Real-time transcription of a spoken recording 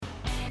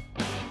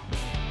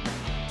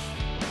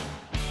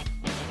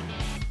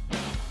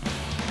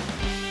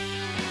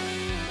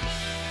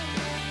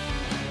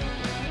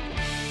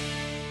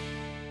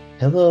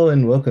Hello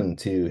and welcome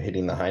to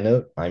Hitting the High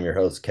Note. I'm your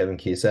host, Kevin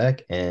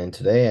Cusack, and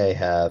today I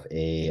have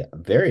a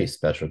very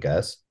special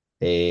guest,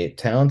 a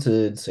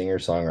talented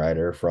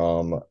singer-songwriter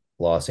from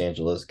Los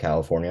Angeles,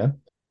 California,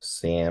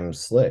 Sam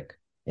Slick.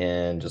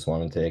 And just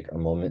want to take a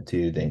moment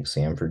to thank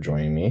Sam for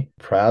joining me.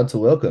 Proud to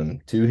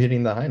welcome to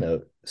Hitting the High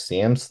Note,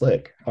 Sam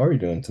Slick. How are you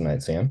doing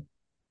tonight, Sam?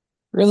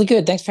 Really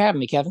good. Thanks for having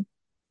me, Kevin.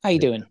 How you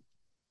doing?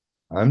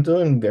 I'm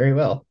doing very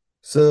well.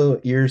 So,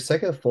 your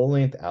second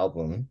full-length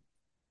album,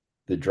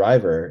 The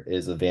Driver,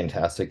 is a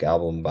fantastic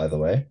album, by the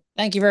way.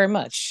 Thank you very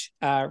much.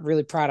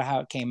 Really proud of how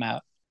it came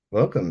out.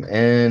 Welcome.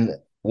 And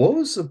what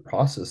was the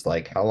process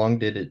like? How long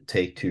did it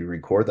take to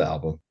record the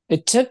album?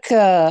 It took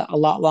a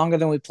lot longer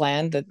than we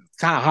planned. That's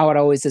kind of how it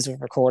always is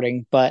with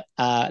recording. But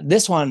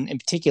this one in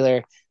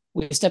particular,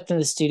 we stepped in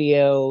the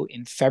studio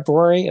in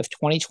February of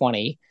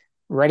 2020,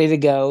 ready to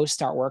go,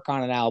 start work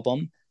on an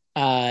album.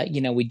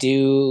 We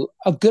do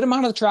a good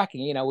amount of the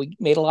tracking. We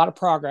made a lot of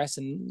progress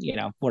in,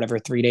 whatever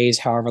 3 days,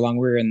 however long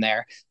we were in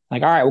there.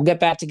 Like, all right, we'll get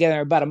back together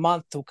in about a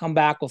month. We'll come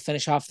back, we'll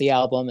finish off the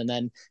album, and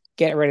then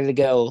get ready to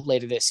go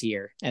later this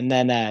year. And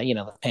then,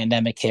 the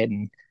pandemic hit,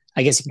 and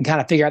I guess you can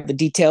kind of figure out the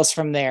details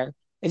from there.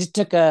 It just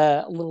took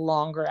a little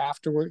longer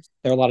afterwards.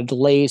 There were a lot of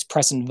delays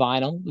pressing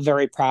vinyl.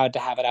 Very proud to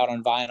have it out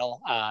on vinyl.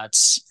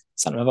 It's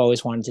something I've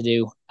always wanted to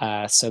do.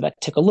 So that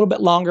took a little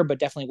bit longer, but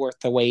definitely worth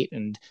the wait.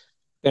 And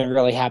been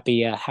really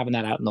happy having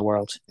that out in the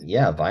world.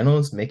 Yeah, vinyl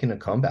is making a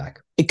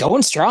comeback. It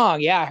going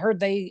strong. Yeah, I heard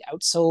they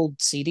outsold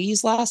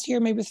CDs last year,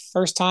 maybe the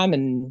first time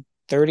in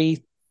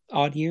 30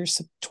 odd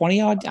years,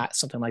 20 odd,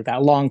 something like that.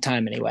 A long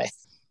time anyway.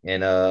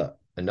 And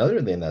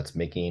another thing that's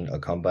making a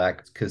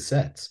comeback is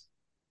cassettes.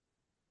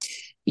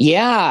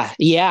 Yeah,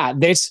 yeah.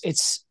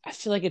 I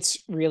feel like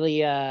it's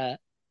really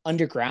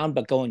underground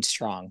but going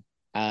strong.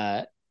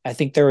 I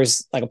think there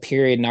was like a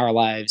period in our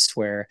lives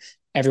where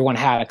everyone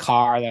had a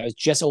car that was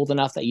just old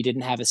enough that you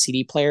didn't have a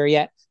CD player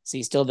yet. So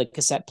you still had the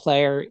cassette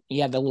player.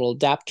 You had the little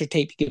adapter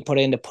tape you could put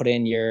in to put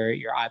in your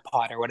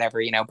iPod or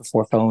whatever,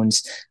 before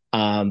phones.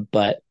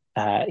 But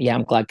yeah,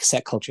 I'm glad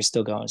cassette culture is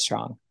still going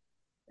strong.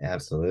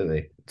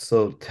 Absolutely.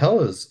 So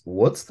tell us,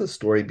 what's the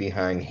story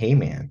behind Hey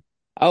Man?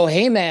 Oh,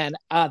 hey man,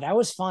 that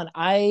was fun.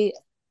 It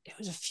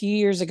was a few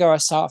years ago. I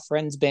saw a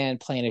friend's band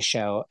playing a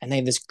show, and they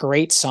had this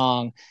great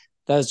song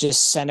that was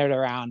just centered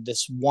around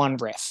this one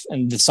riff,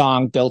 and the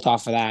song built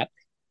off of that.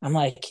 I'm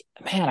like,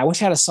 man, I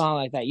wish I had a song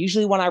like that.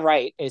 Usually, when I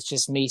write, it's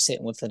just me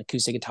sitting with an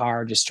acoustic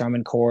guitar, just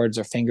strumming chords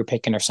or finger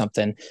picking or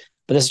something.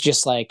 But this is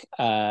just like,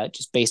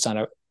 just based on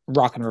a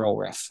rock and roll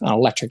riff, an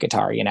electric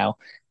guitar.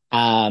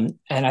 And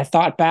I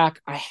thought back,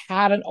 I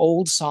had an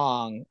old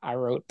song I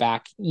wrote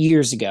back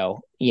years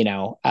ago,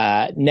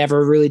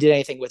 never really did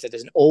anything with it.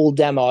 There's an old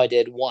demo I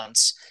did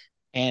once.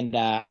 And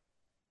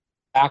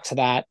back to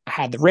that, I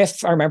had the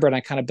riff, I remember, and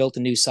I kind of built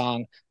a new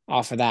song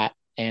off of that.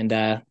 And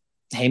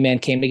Hey Man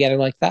came together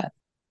like that.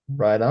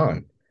 Right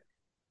on.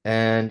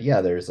 And yeah,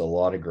 there's a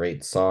lot of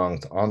great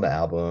songs on the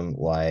album,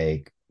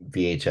 like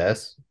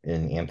VHS,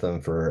 an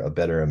anthem for a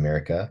better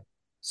America,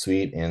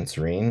 Sweet and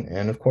Serene,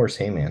 and of course,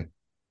 Hey Man.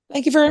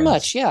 Thank you very And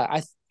much.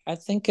 Yeah, I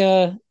think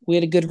we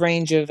had a good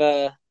range of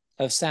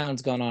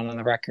sounds going on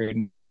the record.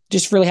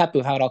 Just really happy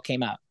with how it all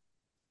came out.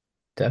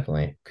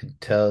 definitely could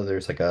tell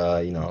there's like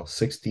a,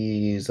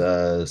 60s,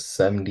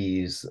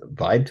 70s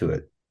vibe to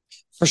it.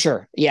 For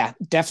sure. Yeah,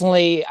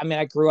 definitely. I mean,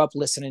 I grew up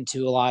listening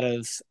to a lot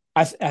of.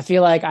 I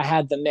feel like I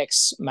had the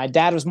mix. My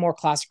dad was more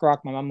classic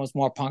rock. My mom was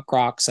more punk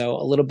rock. So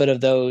a little bit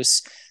of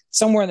those,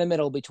 somewhere in the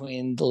middle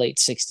between the late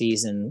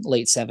 '60s and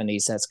late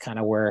 '70s. That's kind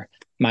of where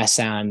my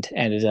sound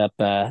ended up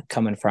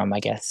coming from,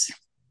 I guess.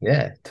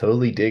 Yeah,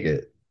 totally dig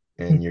it.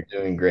 And you're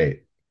doing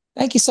great.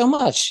 Thank you so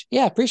much.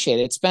 Yeah, appreciate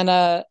it. It's been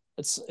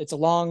it's a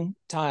long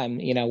time,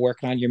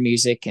 working on your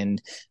music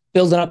and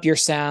building up your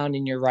sound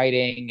and your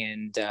writing,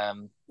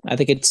 and I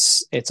think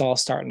it's all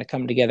starting to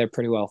come together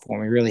pretty well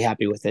for me. Really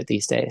happy with it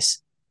these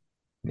days.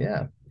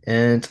 Yeah.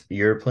 And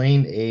you're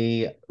playing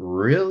a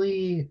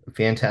really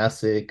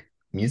fantastic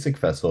music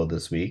festival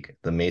this week,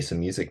 the Mesa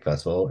Music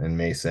Festival in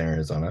Mesa,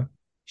 Arizona.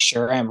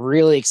 Sure, I'm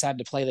really excited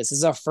to play this. This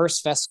is our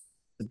first festival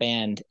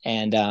band,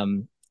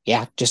 and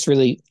yeah, just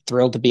really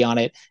thrilled to be on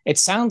it. It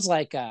sounds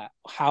like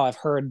how I've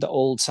heard the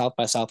old South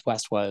by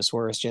Southwest was,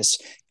 where it's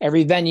just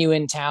every venue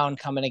in town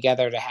coming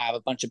together to have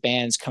a bunch of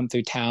bands come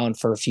through town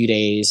for a few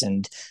days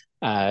and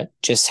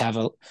just have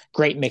a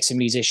great mix of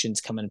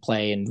musicians come and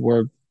play. And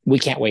we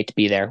can't wait to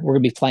be there. We're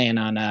gonna be playing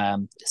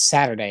on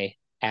Saturday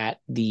at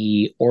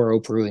the Oro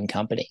Brewing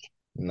Company.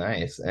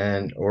 Nice.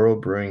 And Oral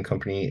Brewing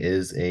Company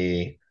is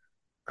a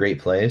great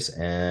place.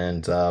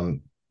 And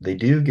they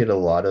do get a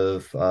lot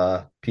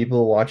of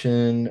people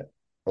watching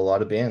a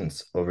lot of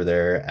bands over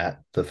there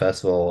at the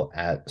festival,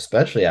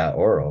 especially at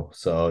Oral.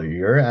 So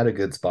you're at a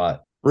good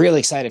spot. Really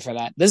excited for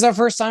that. This is our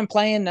first time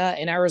playing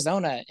in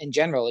Arizona in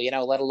general,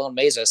 let alone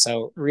Mesa.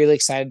 So really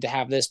excited to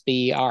have this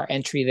be our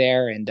entry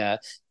there, and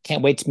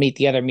can't wait to meet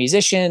the other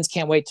musicians.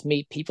 Can't wait to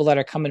meet people that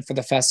are coming for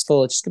the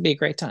festival. It's just gonna be a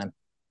great time.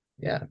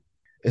 Yeah.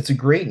 It's a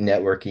great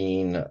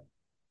networking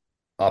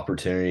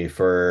opportunity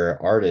for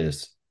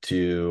artists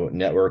to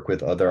network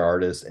with other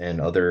artists and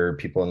other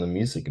people in the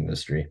music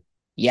industry.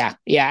 Yeah,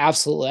 yeah,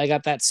 absolutely. I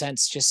got that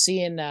sense just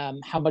seeing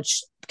how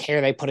much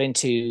care they put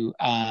into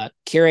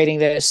curating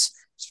this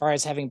as far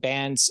as having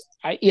bands.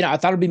 I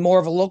thought it'd be more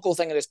of a local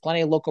thing. There's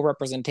plenty of local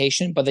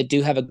representation, but they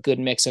do have a good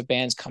mix of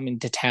bands coming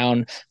to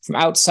town from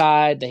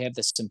outside. They have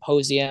the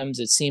symposiums.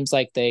 It seems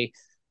like they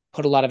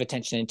put a lot of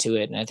attention into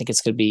it, and I think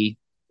it's going to be,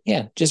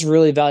 yeah, just a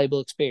really valuable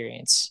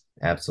experience.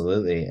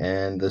 Absolutely.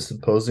 And the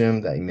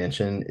symposium that you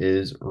mentioned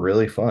is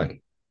really fun.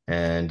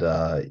 And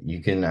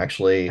you can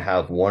actually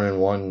have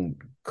one-on-one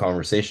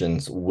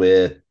conversations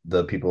with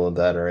the people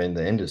that are in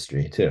the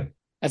industry too.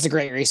 That's a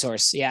great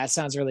resource. Yeah, it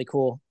sounds really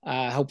cool.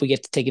 I hope we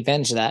get to take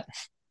advantage of that.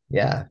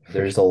 Yeah,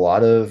 there's a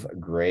lot of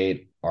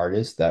great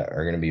artists that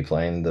are going to be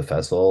playing the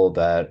festival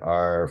that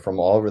are from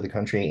all over the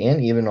country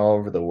and even all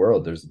over the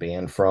world. There's a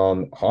band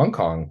from Hong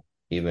Kong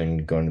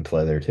even going to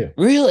play there too.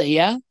 Really?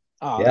 Yeah.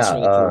 Oh, Yeah, that's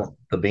really cool.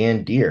 the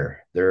band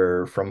Deer.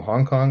 They're from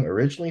Hong Kong,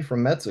 originally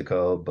from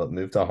Mexico, but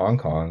moved to Hong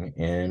Kong.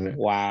 And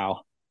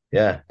Wow.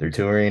 yeah, they're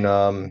touring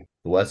the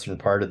western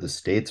part of the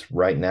states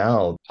right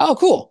now. Oh,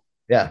 cool.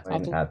 Yeah, I'll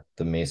have and to, at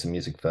the Mesa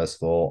Music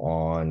Festival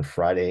on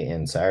Friday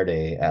and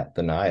Saturday at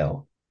the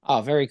Nile.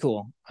 oh, very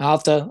cool. I'll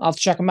have to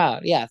check them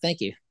out. Yeah,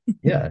 thank you.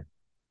 Yeah,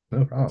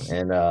 no problem.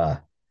 And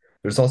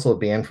there's also a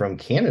band from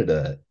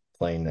Canada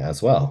playing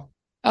as well.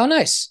 Oh,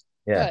 nice.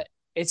 Yeah, Uh,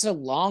 it's a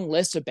long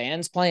list of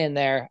bands playing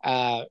there.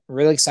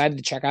 Really excited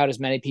to check out as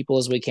many people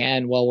as we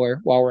can while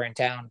we're in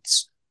town.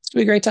 It's gonna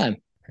be a great time.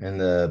 and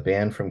the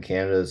band from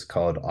Canada is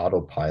called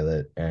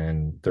Autopilot,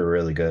 and they're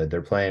really good.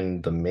 They're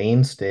playing the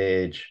main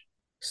stage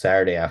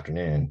Saturday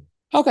afternoon.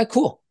 Okay,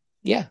 cool.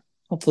 Yeah,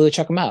 hopefully we'll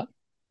check them out.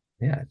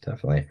 Yeah,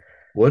 definitely.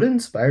 What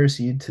inspires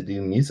you to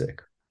do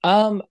music?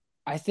 Um,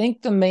 I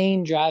think the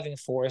main driving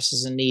force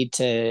is a need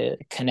to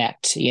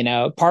connect.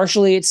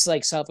 Partially it's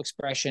like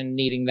self-expression,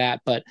 needing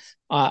that, but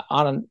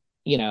on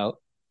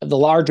the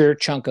larger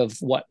chunk of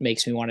what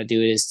makes me want to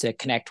do it is to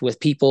connect with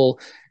people,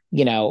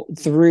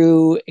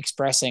 through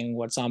expressing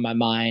what's on my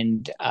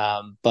mind.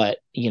 But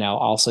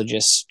also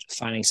just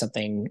finding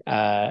something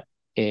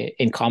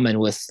in common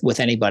with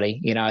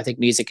anybody. I think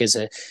music is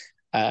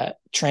a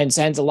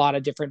transcends a lot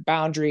of different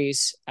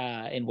boundaries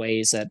in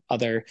ways that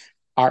other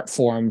art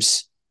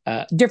forms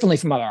differently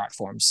from other art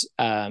forms.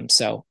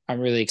 So I'm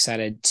really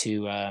excited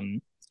to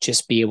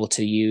just be able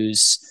to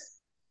use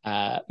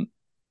uh,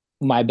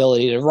 my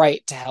ability to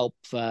write to help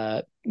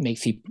make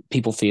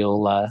people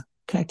feel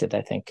connected.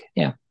 I think,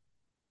 yeah.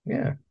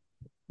 Yeah,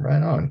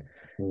 right on.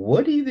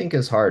 What do you think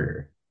is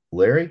harder,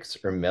 lyrics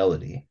or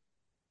melody?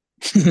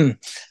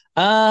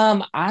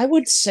 I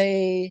would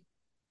say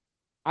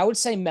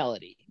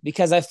melody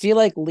because I feel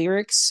like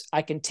lyrics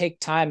I can take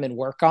time and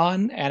work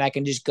on and I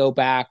can just go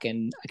back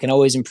and I can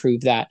always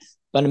improve that.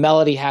 But a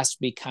melody has to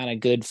be kind of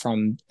good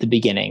from the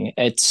beginning.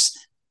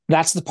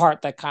 That's the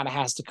part that kind of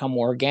has to come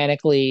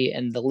organically.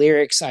 And the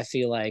lyrics, I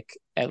feel like,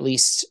 at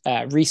least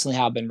recently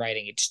how I've been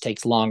writing, it just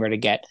takes longer to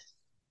get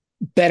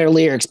better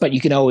lyrics, but you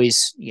can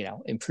always,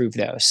 improve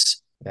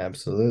those.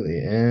 Absolutely.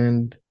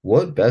 And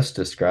what best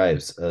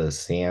describes a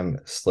Sam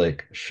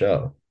Slick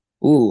show?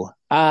 Ooh,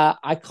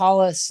 I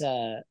call us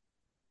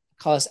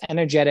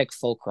energetic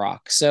folk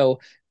rock. So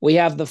we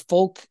have the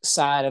folk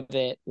side of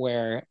it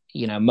where,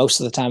 most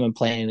of the time I'm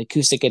playing an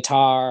acoustic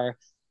guitar.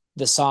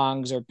 The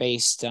songs are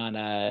based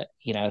on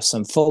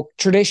some folk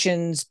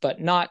traditions, but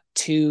not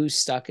too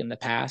stuck in the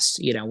past.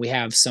 We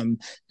have I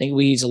think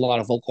we use a lot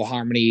of vocal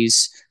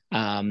harmonies.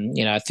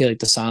 I feel like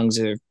the songs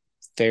are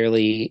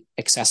fairly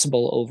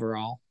accessible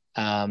overall.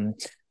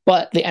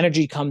 But the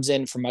energy comes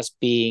in from us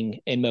being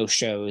in most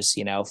shows,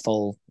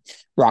 full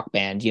rock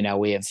band.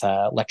 We have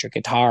electric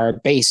guitar,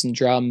 bass, and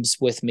drums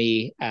with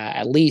me.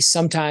 At least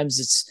sometimes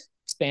it's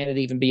expanded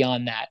even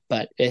beyond that,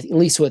 but at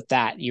least with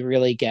that, you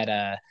really get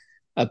a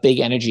big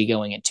energy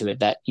going into it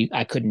that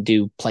I couldn't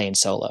do playing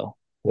solo.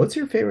 What's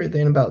your favorite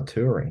thing about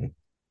touring?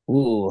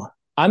 Ooh,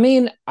 I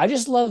mean, I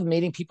just love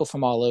meeting people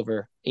from all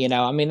over.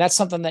 I mean, that's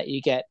something that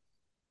you get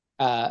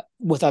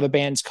with other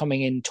bands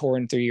coming in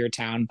touring through your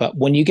town. But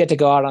when you get to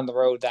go out on the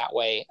road that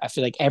way, I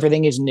feel like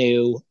everything is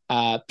new.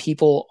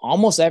 People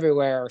almost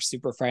everywhere are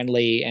super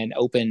friendly and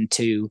open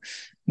to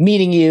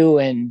meeting you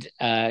and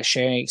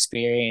sharing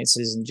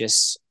experiences and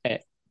just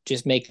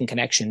making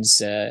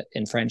connections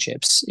and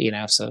friendships.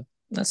 So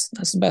that's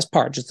the best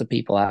part, just the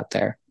people out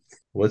there.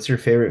 What's your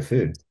favorite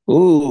food?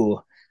 Ooh,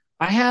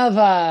 I have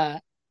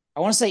I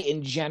want to say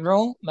in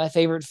general, my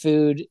favorite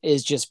food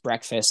is just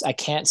breakfast. I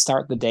can't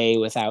start the day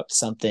without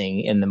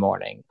something in the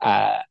morning.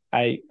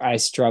 I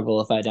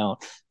struggle if I don't.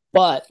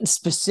 But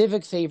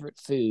specific favorite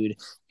food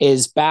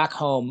is back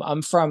home.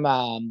 I'm from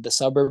the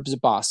suburbs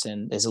of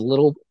Boston. There's a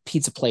little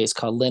pizza place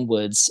called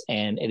Linwood's,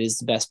 and it is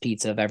the best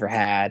pizza I've ever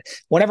had.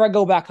 Whenever I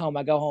go back home,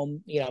 I go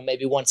home,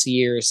 maybe once a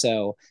year or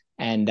so,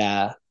 and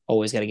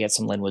always got to get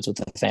some Linwood's with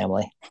the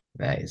family.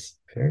 Nice.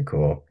 Very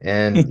cool.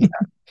 And yeah,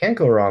 can't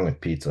go wrong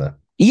with pizza.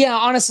 Yeah,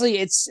 honestly,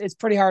 it's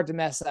pretty hard to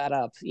mess that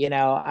up.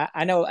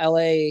 I know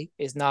LA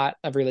is not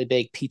a really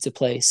big pizza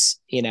place.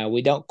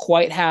 We don't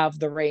quite have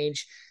the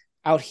range.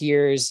 out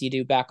here as you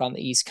do back on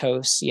the East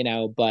Coast,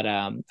 but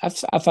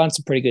I've found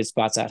some pretty good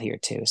spots out here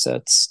too. So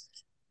it's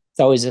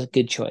always a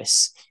good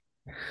choice.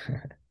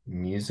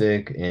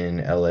 Music in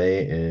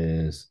LA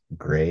is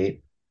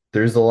great.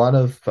 There's a lot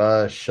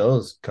of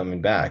shows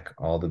coming back.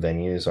 All the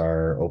venues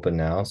are open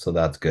now, so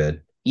that's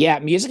good. Yeah,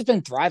 music's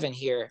been thriving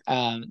here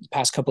the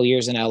past couple of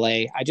years in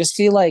LA. I just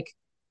feel like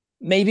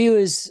maybe it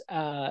was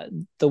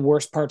the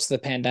worst parts of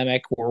the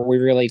pandemic where we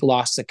really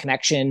lost the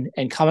connection,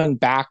 and coming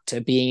back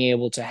to being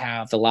able to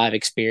have the live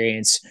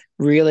experience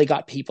really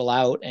got people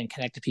out and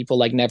connected people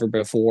like never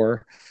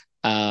before.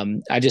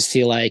 I just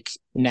feel like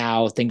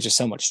now things are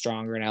so much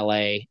stronger in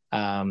LA.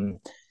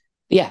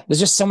 Yeah, there's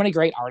just so many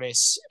great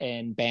artists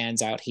and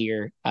bands out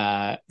here.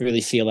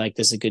 Really feel like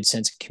there's a good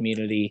sense of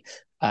community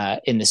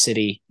in the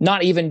city.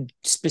 Not even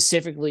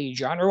specifically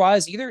genre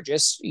wise either.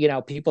 Just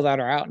people that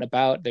are out and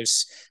about.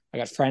 I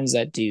got friends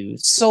that do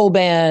soul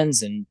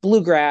bands and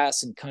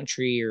bluegrass and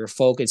country or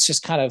folk. It's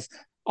just kind of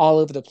all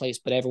over the place,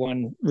 but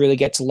everyone really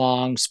gets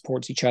along,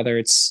 supports each other.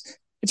 It's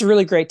a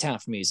really great town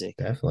for music.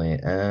 Definitely.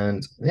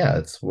 And yeah,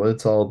 it's what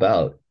it's all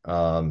about.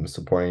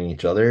 Supporting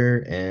each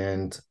other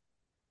and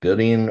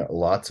building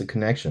lots of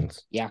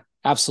connections. Yeah,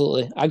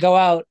 absolutely. I go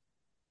out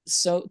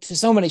so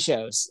many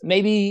shows.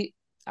 Maybe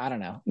I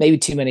don't know, maybe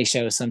too many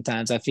shows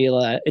sometimes. I feel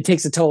it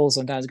takes a toll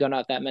sometimes going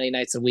out that many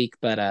nights a week,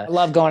 but I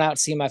love going out,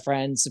 seeing my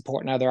friends,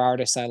 supporting other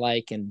artists I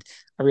like, and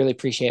I really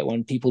appreciate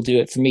when people do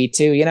it for me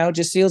too. It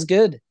just feels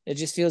good. It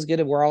just feels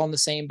good. We're all in the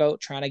same boat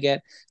trying to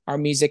get our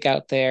music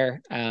out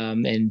there,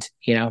 and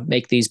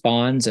make these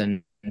bonds,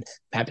 and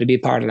happy to be a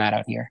part of that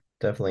out here.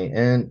 Definitely.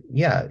 And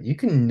yeah, you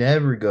can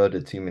never go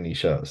to too many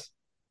shows.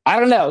 I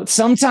don't know.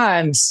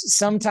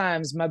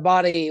 Sometimes my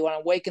body, when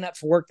I'm waking up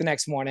for work the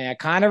next morning, I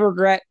kind of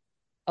regret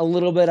a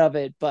little bit of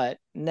it, but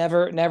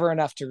never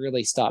enough to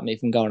really stop me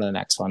from going to the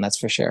next one. That's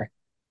for sure.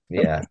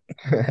 Yeah.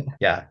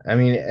 Yeah. I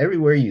mean,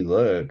 everywhere you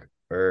look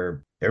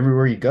or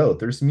everywhere you go,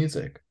 there's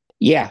music.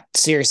 Yeah,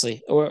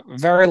 seriously, we're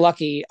very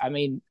lucky. I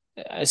mean,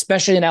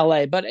 especially in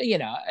LA, but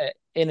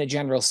in a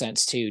general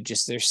sense too.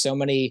 Just there's so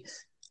many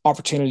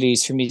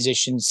opportunities for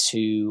musicians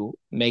to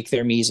make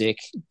their music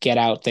get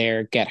out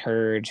there, get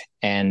heard,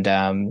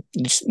 and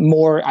just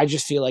more. I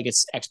just feel like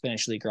it's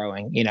exponentially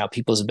growing.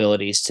 People's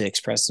abilities to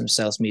express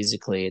themselves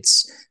musically.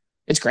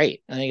 It's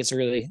great. I think it's a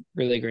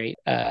really great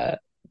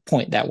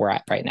point that we're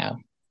at right now.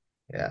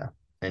 Yeah.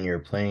 And you're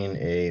playing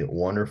a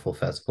wonderful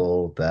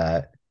festival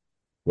that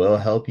will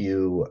help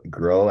you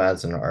grow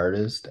as an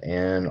artist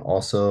and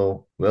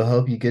also will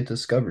help you get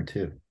discovered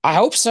too. I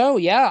hope so.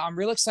 Yeah, I'm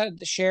really excited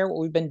to share what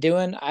we've been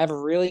doing. I have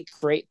a really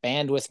great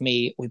band with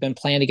me. We've been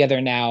playing together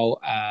now,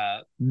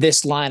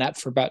 this lineup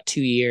for about 2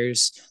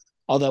 years.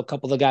 Although a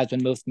couple of the guys have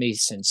been with me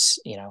since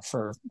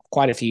for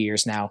quite a few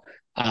years now.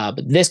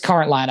 But this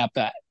current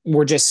lineup,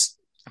 we're just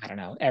I don't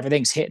know,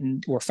 everything's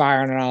hitting. We're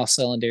firing on all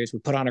cylinders. We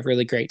put on a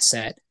really great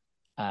set.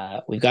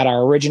 We've got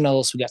our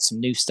originals. We got some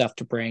new stuff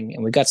to bring,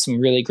 and we got some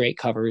really great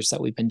covers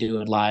that we've been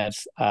doing live.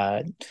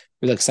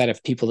 Really excited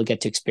for people to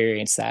get to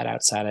experience that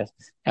outside of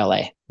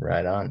LA.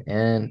 Right on.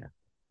 And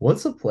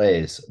what's a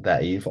place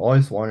that you've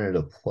always wanted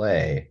to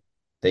play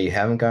that you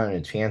haven't gotten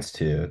a chance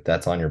to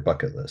that's on your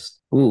bucket list?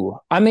 Ooh,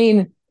 I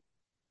mean,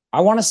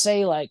 I want to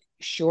say like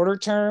shorter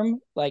term,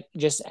 like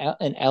just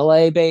an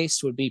LA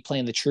based would be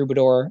playing the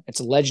Troubadour. It's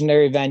a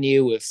legendary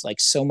venue with like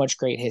so much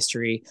great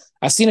history.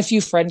 I've seen a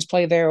few friends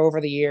play there over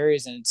the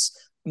years, and it's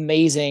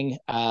amazing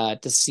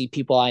to see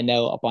people I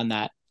know up on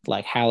that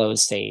like hallowed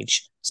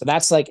stage. So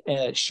that's like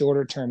a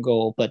shorter term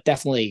goal, but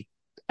definitely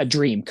a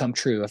dream come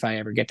true if I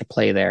ever get to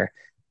play there.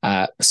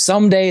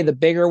 Someday, the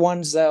bigger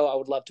ones though, I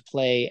would love to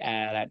play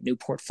at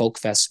Newport Folk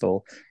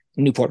Festival,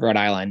 Newport, Rhode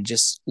Island.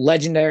 Just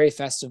legendary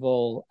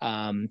festival.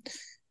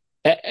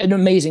 An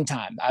amazing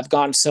time. I've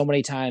gone so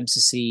many times to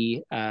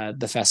see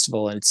the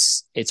festival, and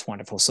it's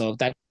wonderful. So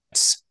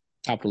that's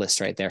top of the list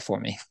right there for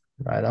me.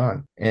 Right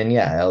on. And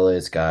yeah,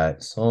 LA's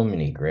got so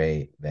many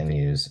great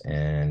venues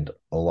and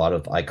a lot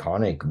of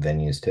iconic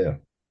venues too.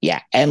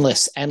 Yeah,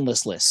 endless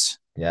list.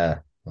 Yeah,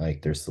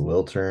 like there's the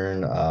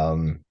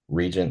Wiltern,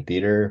 Regent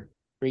Theater.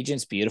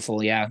 Regent's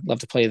beautiful. Yeah, love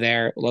to play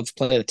there. Love to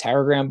play the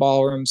Tower Grand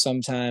Ballroom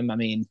sometime. I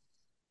mean,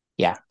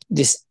 yeah,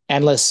 just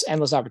endless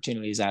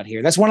opportunities out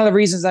here. That's one of the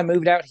reasons I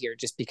moved out here,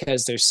 just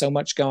because there's so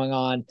much going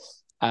on,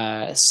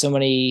 so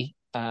many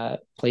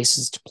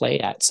places to play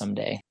at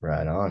someday.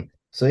 Right on.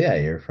 So yeah,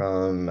 you're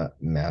from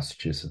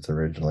Massachusetts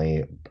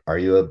originally. Are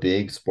you a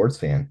big sports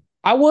fan?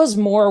 I was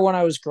more when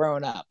I was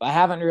growing up. I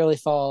haven't really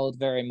followed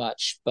very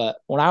much, but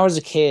when I was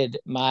a kid,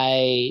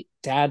 my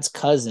dad's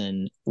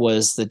cousin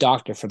was the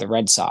doctor for the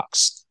Red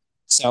Sox.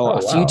 So Oh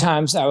a few wow.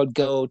 times I would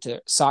go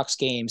to Sox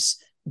games,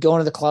 go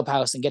into the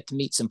clubhouse and get to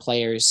meet some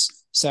players.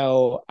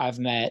 So I've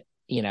met,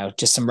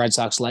 just some Red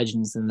Sox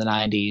legends in the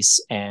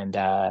 90s, and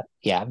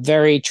yeah,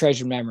 very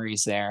treasured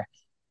memories there.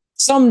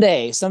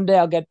 Someday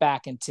I'll get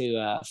back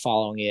into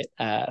following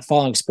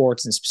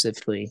sports, and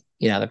specifically,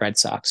 the Red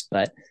Sox,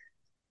 but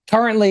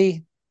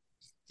currently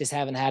just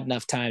haven't had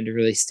enough time to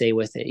really stay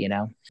with it.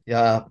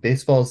 Yeah,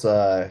 baseball's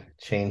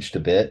changed a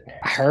bit.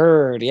 I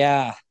heard,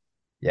 yeah.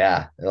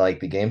 Yeah, like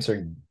the games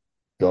are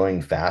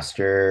going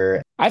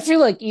faster. I feel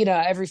like,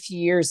 every few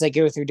years they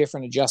go through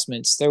different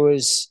adjustments. There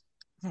was,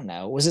 I don't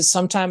know, was it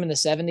sometime in the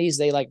 70s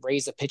they like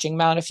raised the pitching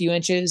mound a few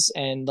inches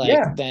and like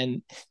Yeah,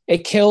 then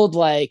it killed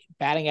like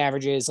batting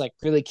averages, like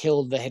really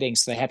killed the hitting.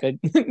 So they had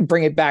to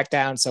bring it back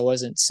down so it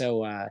wasn't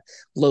so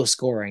low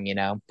scoring.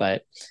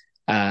 But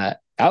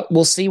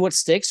we'll see what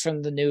sticks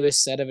from the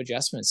newest set of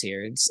adjustments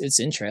here. It's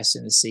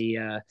interesting to see,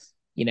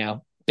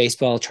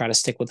 baseball try to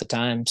stick with the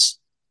times.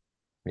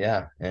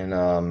 yeah. And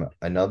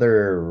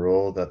another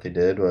rule that they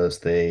did was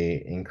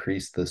they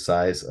increased the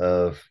size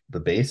of the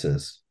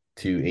bases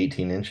to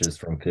 18 inches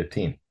from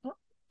 15.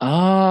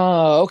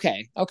 Oh,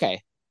 okay.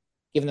 Okay.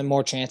 Giving them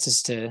more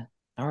chances to.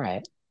 All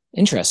right.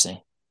 Interesting.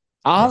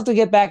 I'll Yeah. have to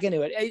get back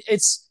into it.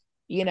 It's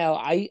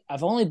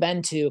I've only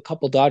been to a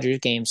couple Dodgers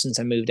games since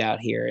I moved out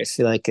here. I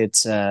feel like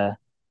it's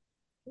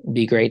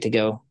be great to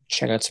go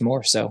check out some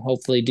more. So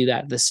hopefully do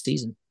that this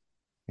season.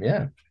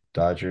 Yeah.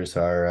 Dodgers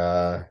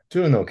are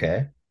doing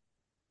okay.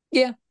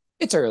 Yeah,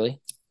 it's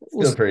early.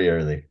 We'll Still see. pretty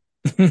early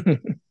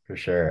for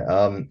sure.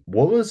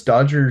 What was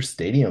Dodger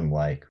Stadium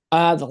like?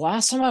 The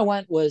last time I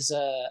went was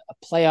a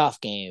playoff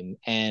game,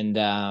 and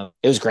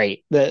it was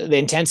great. The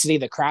intensity,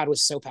 the crowd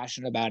was so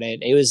passionate about it.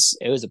 It was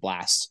a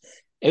blast.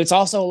 It was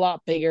also a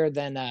lot bigger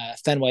than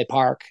Fenway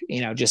Park.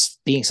 Just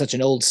being such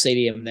an old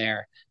stadium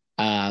there.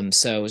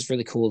 So it was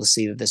really cool to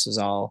see that this was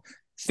all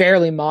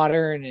fairly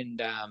modern, and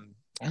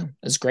yeah, it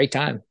was a great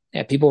time.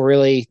 Yeah, people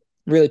really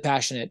really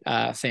passionate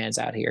fans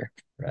out here.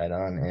 Right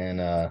on.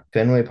 And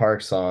Fenway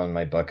Park's on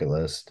my bucket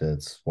list.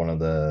 It's one of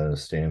the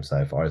stadiums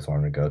I've always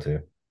wanted to go to.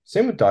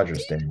 Same with Dodger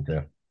Stadium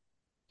too.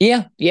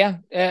 Yeah, yeah.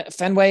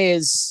 Fenway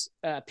is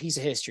a piece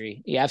of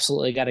history. You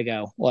absolutely got to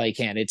go while you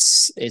can.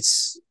 It's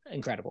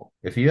incredible.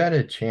 If you had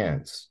a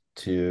chance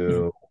Mhm.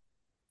 to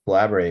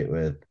collaborate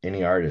with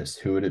any artist,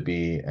 who would it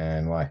be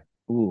and why?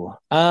 Ooh,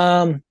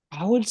 I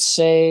would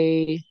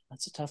say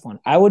that's a tough one.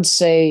 I would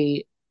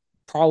say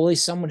probably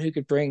someone who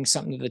could bring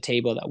something to the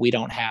table that we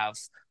don't have.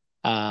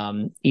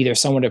 Either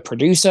someone to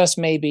produce us,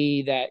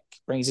 maybe that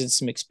brings in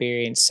some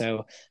experience.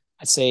 So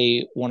I'd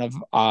say one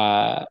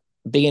of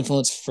big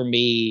influence for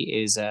me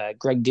is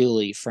Greg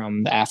Dooley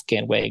from the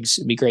Afghan Wigs.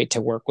 It'd be great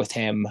to work with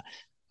him,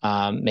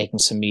 making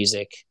some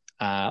music.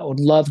 I would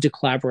love to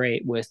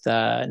collaborate with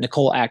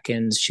Nicole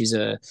Atkins. She's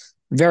a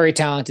very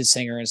talented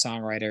singer and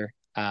songwriter.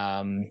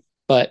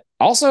 But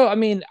also, I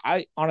mean,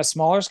 I on a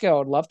smaller scale,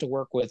 I'd love to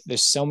work with.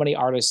 There's so many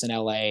artists in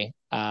LA,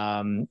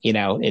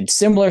 in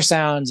similar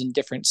sounds and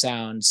different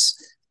sounds.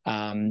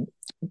 Um,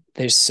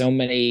 there's so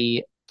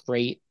many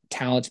great,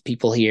 talented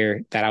people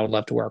here that I would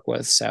love to work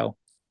with. So,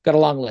 got a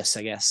long list,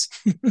 I guess.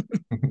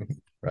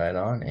 Right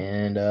on.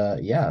 And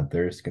yeah,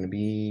 there's going to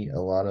be a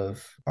lot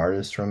of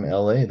artists from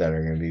LA that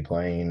are going to be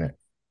playing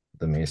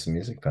the Mesa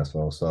Music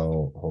Festival.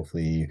 So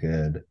hopefully you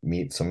could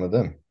meet some of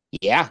them.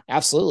 Yeah,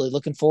 absolutely.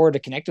 Looking forward to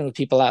connecting with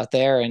people out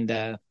there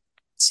and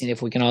seeing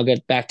if we can all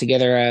get back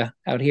together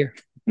out here.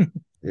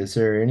 Is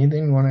there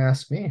anything you want to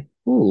ask me?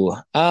 Ooh.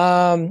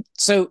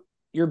 So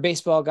you're a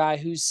baseball guy.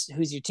 Who's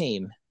your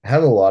team? I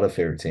have a lot of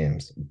favorite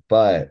teams,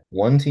 but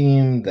one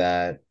team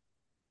that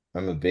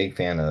I'm a big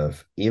fan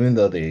of, even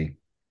though they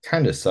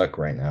kind of suck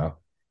right now,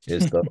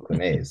 is the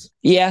Oakland A's.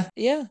 Yeah,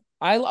 yeah.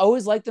 I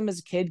always liked them as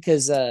a kid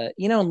because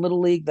in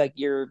little league, like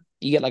you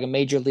get like a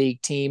major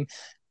league team.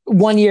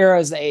 One year I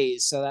was the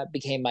A's, so that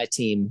became my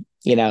team.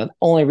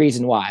 Only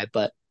reason why,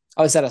 but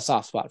I always had a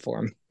soft spot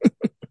for them.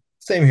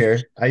 Same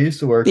here. I used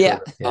to work Yeah.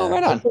 for, Oh, yeah,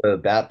 right I was on. a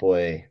bat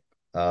boy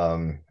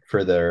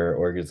for their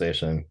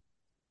organization.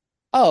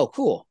 Oh,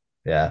 cool.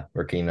 Yeah,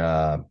 working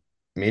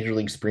major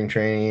league spring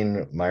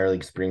training, minor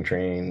league spring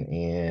training,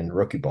 and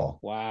rookie ball.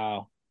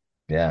 Wow.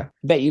 Yeah.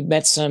 Bet you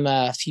met some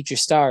future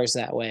stars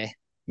that way.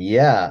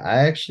 Yeah,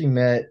 I actually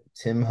met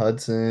Tim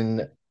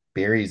Hudson,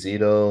 Barry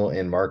Zito,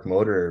 and Mark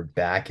Motor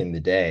back in the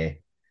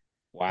day,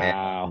 and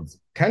Wow.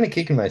 kind of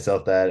kicking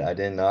myself that I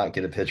did not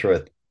get a picture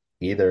with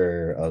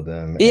either of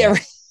them. And Yeah.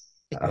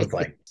 I was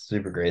like,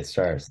 super great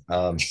stars.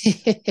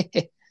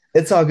 Right.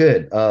 It's all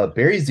good.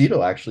 Barry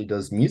Zito actually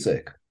does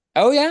music.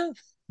 Oh yeah.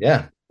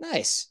 Yeah,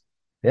 Nice.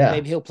 yeah.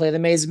 Maybe he'll play the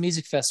Maze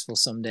Music Festival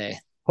someday.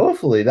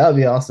 Hopefully that would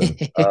be awesome.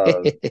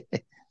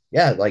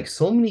 Yeah, like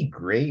so many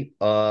great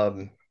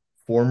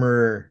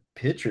former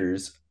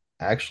pitchers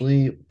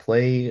actually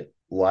play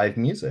live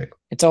music.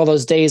 It's all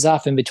those days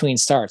off in between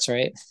starts,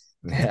 right?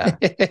 Yeah.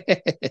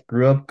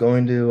 Grew up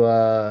going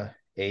to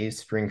A's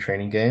spring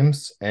training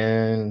games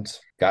and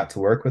got to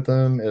work with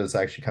them. It was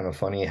actually kind of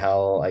funny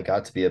how I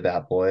got to be a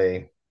bat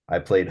boy. I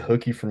played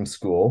hooky from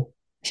school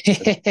and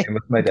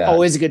with my dad.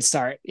 Always a good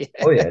start.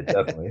 Oh yeah,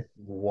 definitely.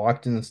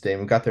 Walked in the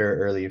stadium, got there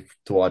early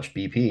to watch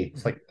BP.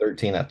 It's like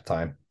 13 at the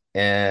time.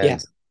 Yeah.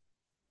 And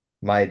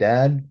my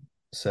dad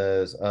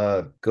says,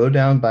 go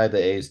down by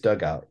the A's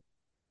dugout.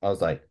 I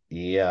was like,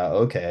 yeah,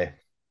 okay.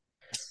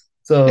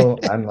 So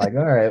I'm like,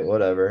 all right,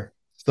 whatever.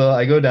 So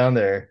I go down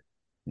there.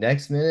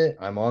 Next minute,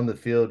 I'm on the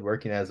field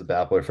working as a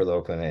bat boy for the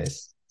Oakland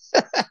A's.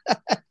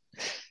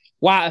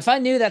 Wow. If I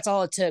knew that's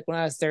all it took when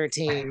I was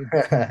 13,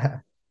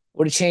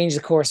 would have changed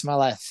the course of my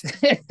life.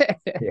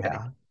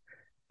 Yeah.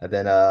 And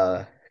then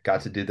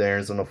got to do the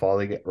Arizona Fall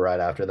League right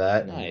after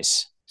that, and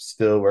Nice.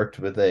 still worked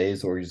with the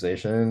A's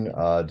organization.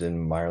 Did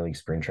minor league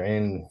spring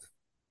train,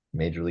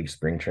 major league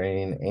spring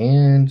train,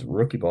 and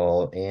rookie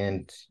ball,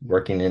 and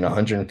working in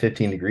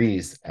 115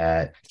 degrees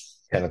at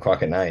 10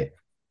 o'clock at night.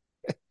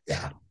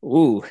 Yeah,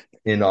 Ooh,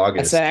 in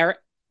that's August.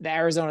 the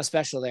Arizona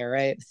special there,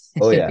 right?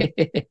 Oh yeah.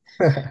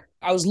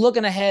 I was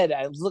looking ahead.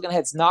 I was looking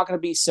ahead. It's not going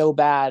to be so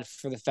bad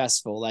for the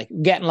festival. Like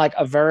getting like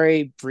a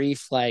very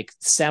brief, like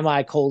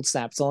semi cold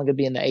snap. It's only going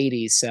to be in the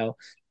 80s, so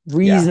Yeah,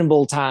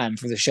 reasonable time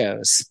for the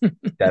shows.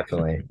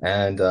 definitely.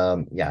 And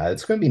yeah,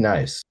 it's going to be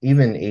nice.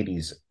 Even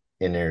 80s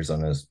in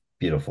Arizona is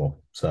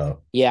beautiful.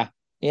 So Yeah,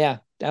 yeah,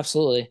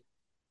 absolutely.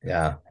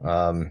 yeah.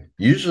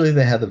 Usually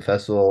they have the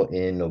festival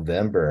in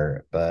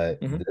November, but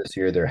Hmm. this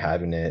year they're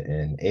having it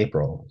in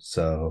April.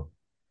 So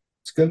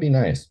it's gonna be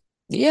nice.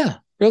 Yeah,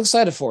 real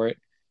excited for it.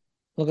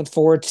 Looking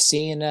forward to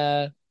seeing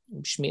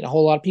just meeting a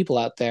whole lot of people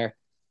out there.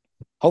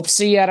 Hope to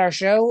see you at our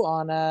show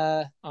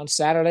on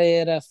Saturday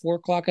at 4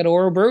 o'clock at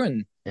Oro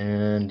Brewing.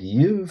 And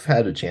you've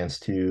had a chance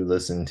to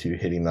listen to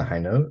Hitting the High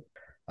Note.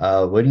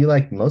 What do you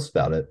like most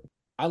about it?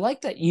 I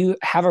like that you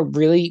have a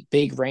really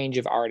big range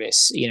of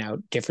artists,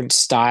 different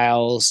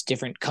styles,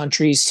 different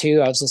countries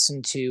too. I was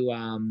listening to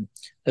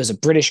there was a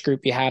British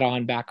group you had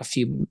on back a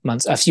few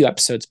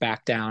episodes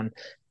back down.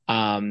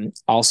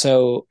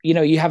 Also,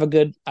 you have a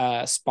good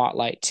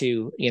spotlight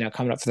too,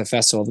 coming up for the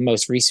festival. The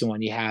most recent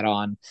one you had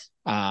on,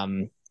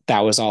 that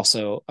was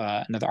also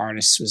another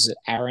artist, was it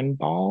Aaron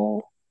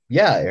Ball?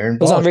 Yeah, Aaron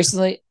Was Ball. on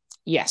recently.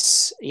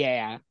 Yes.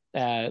 Yeah.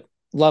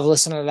 Love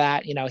listening to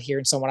that,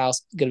 hearing someone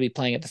else going to be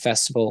playing at the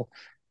festival.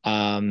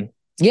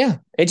 Yeah,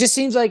 it just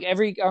seems like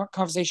every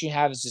conversation you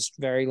have is just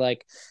very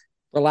like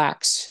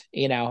relaxed.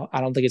 I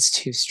don't think it's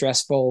too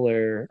stressful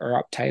or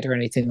uptight or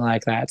anything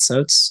like that. So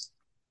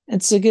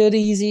it's a good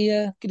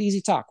easy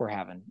talk we're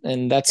having,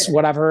 and that's Yeah,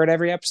 what I've heard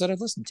every episode I've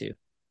listened to.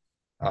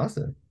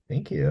 awesome.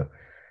 Thank you.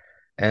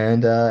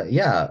 And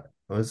yeah,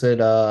 was it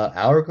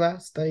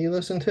Hourglass that you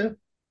listened to?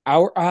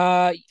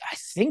 I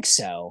think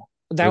so.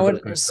 That Was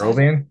it would a girl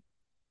band?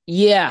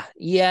 yeah.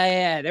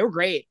 They were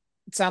great.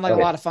 It sounded like Oh a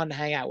yeah. lot of fun to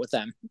hang out with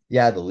them.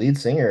 Yeah, the lead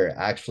singer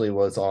actually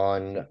was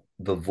on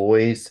The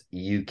Voice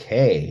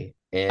UK,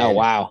 Oh and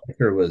wow.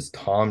 actor was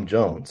Tom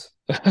Jones.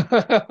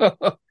 Yeah,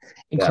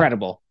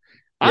 Incredible.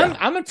 I'm yeah,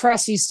 I'm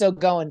impressed he's still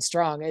going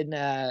strong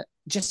and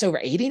just over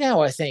 80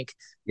 now, I think.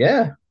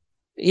 yeah,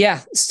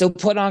 Yeah, still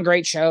putting on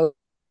great show.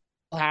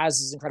 Has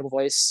his incredible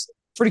voice.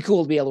 Pretty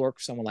cool to be able to work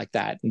with someone like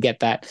that and get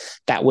that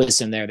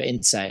wisdom there, the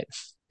insight.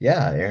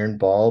 yeah. Aaron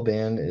Ball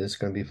Band is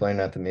going to be playing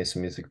at the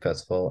Mason Music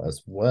Festival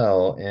as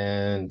well.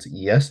 And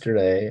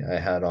yesterday I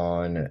had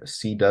on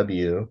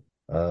CW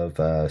of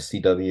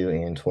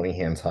CW and 20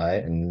 Hands High,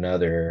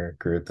 another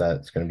group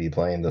that's going to be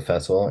playing the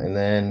festival. And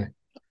then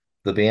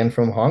the band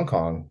from Hong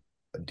Kong,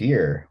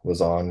 Deer, was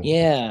on.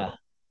 Yeah.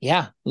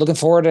 Yeah. Looking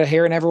forward to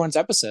hearing everyone's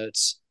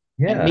episodes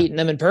and Yeah. meeting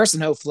them in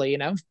person, hopefully.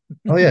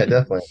 Oh yeah,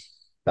 definitely.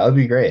 That would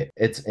be great.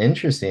 It's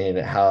interesting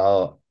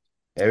how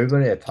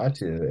everybody I talked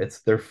to,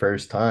 it's their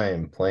first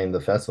time playing the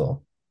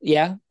festival.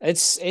 Yeah, it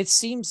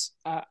seems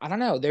I don't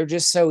know, they're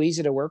just so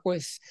easy to work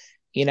with.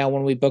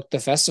 When we booked the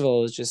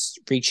festival, is just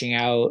reaching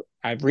out.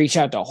 I've reached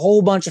out to a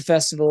whole bunch of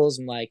festivals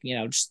and like,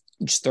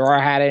 just throw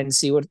our hat in and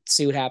see what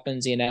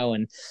happens,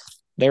 and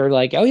they were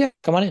like, "Oh yeah,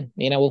 come on in."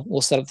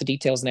 We'll set up the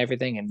details and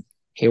everything, and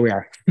here we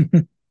are.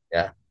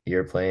 Yeah,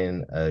 you're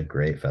playing a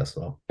great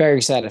festival. Very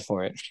excited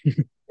for it.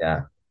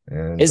 Yeah.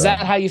 And Is that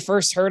how you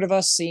first heard of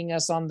us, seeing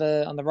us on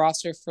the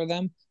roster for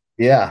them?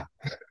 yeah,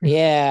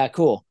 Yeah,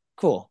 cool.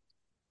 Cool.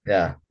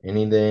 yeah.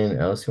 Anything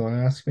else you want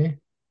to ask me?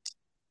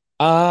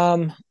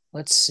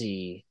 Let's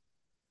see.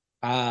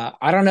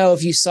 I don't know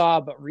if you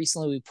saw, but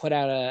recently we put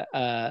out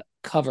a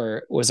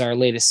cover. Was our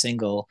latest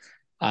single.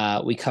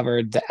 We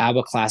covered the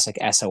ABBA classic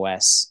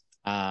SOS.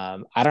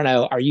 I don't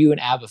know. Are you an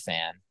ABBA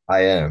fan? I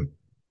am.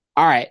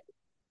 All right,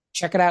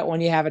 check it out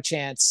when you have a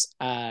chance.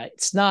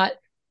 It's not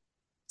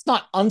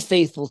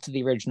unfaithful to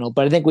the original,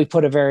 but I think we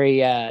put a very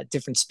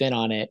different spin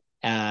on it.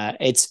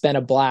 It's been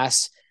a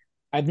blast.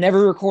 I've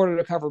never recorded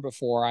a cover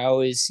before. I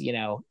always,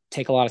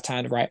 take a lot of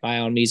time to write my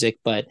own music,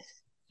 but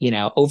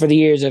over the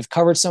years, I've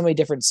covered so many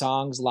different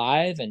songs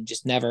live and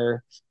just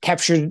never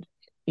captured,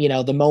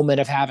 the moment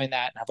of having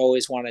that. I've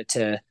always wanted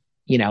to,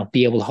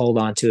 be able to hold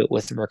on to it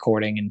with the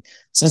recording. And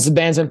since the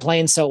band's been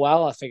playing so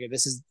well, I figured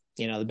this is,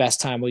 the best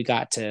time we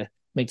got to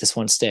make this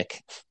one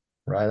stick.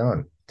 Right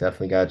on.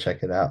 Definitely got to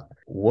check it out.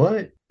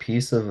 What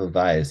piece of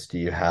advice do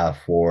you have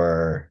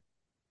for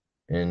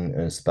an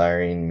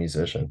aspiring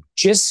musician?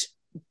 Just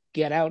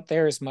get out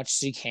there as much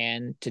as you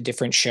can to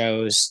different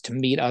shows to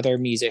meet other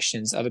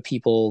musicians, other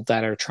people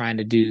that are trying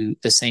to do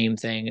the same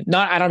thing.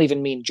 Not, I don't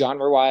even mean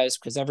genre wise,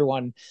 because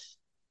everyone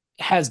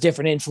has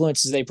different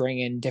influences they bring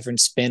in, different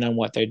spin on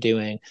what they're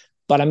doing.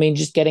 But I mean,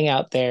 just getting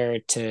out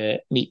there to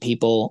meet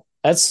people.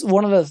 That's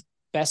one of the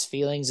best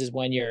feelings is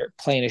when you're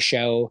playing a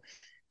show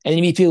and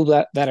you meet people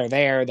that are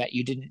there that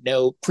you didn't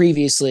know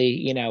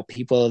previously,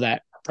 people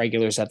that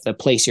regulars at the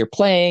place you're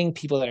playing,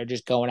 people that are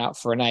just going out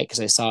for a night because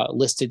I saw it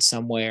listed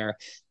somewhere.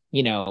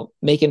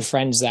 making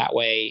friends that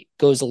way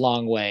goes a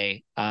long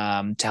way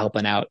to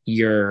helping out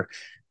your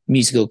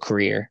musical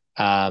career.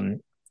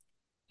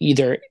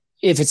 Either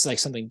if it's like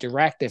something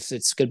direct, if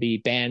it's going to be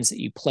bands that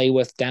you play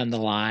with down the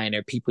line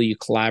or people you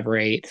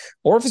collaborate,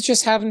 or if it's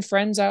just having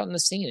friends out in the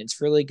scene,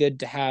 it's really good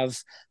to have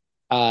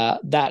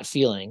that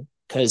feeling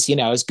because,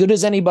 as good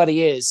as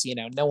anybody is,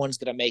 no one's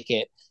going to make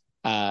it,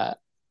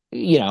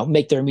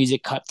 make their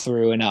music cut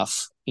through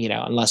enough,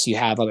 unless you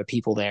have other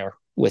people there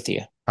with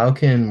you. How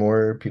can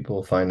more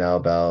people find out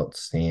about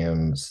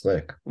Sam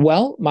Slick?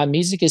 Well, my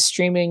music is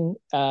streaming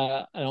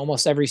on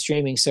almost every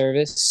streaming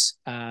service.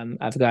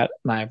 I've got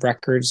my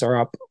records are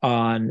up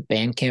on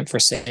Bandcamp for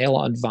sale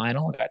on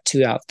vinyl. I got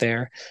two out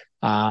there.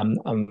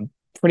 I'm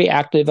pretty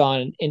active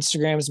on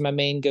Instagram as my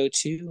main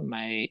go-to.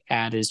 My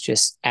ad is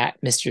just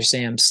at Mr.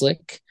 Sam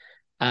Slick.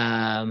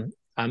 I'm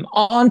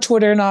on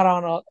Twitter, not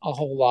on a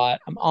whole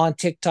lot. I'm on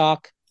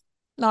TikTok,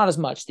 not as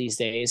much these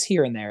days,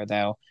 here and there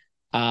though.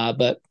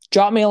 But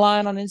drop me a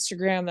line on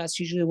Instagram. That's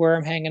usually where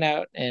I'm hanging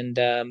out. And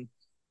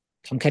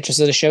come catch us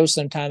at a show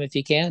sometime if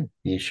you can.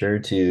 Be sure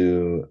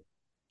to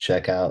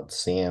check out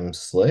Sam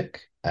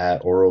Slick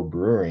at Oral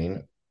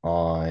Brewing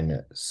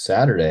on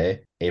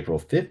Saturday, April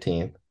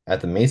 15th at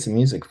the Mesa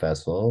Music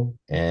Festival.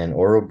 And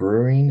Oral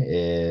Brewing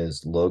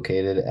is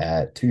located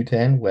at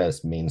 210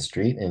 West Main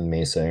Street in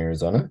Mesa,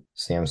 Arizona.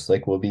 Sam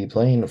Slick will be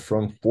playing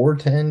from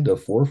 4:10 to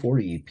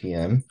 4:40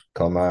 p.m.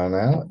 Come on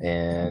out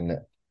and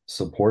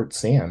support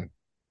Sam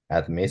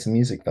at the Mesa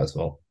Music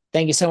Festival.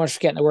 Thank you so much for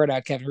getting the word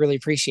out, Kevin. Really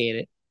appreciate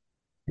it.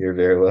 You're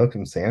very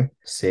welcome, Sam.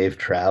 Safe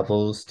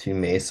travels to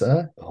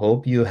Mesa.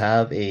 Hope you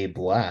have a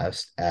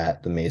blast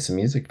at the Mesa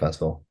Music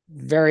Festival.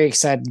 Very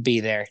excited to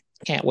be there.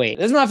 Can't wait.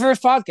 This is my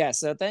first podcast,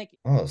 so thank you.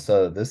 Oh,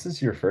 so this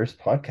is your first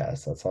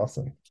podcast. That's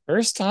awesome.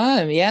 First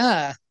time,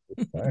 yeah.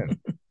 First time.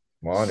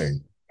 I'm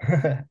honored.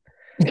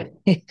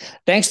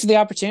 Thanks for the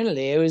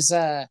opportunity. It was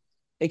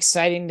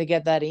exciting to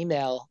get that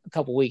email a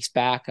couple weeks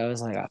back. I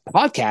was like, a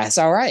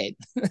podcast, all right.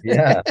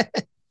 Yeah.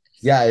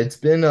 Yeah, it's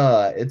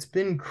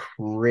been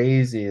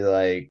crazy.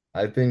 Like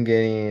I've been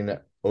getting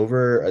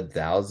over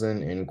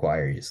 1,000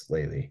 inquiries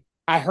lately.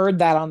 I heard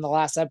that on the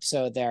last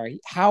episode there.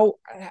 How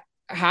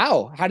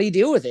do you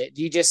deal with it?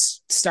 Do you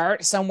just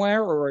start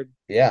somewhere or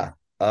Yeah.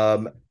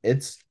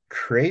 It's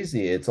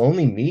crazy. It's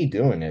only me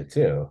doing it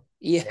too.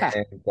 yeah.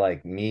 And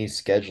like me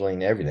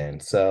scheduling everything.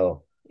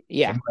 So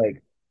Yeah. I'm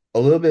like a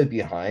little bit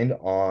behind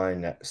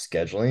on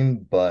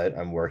scheduling, but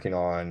I'm working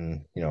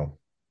on,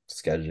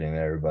 scheduling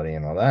everybody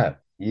and all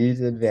that. You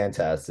did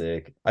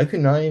fantastic. I could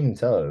not even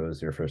tell it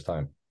was your first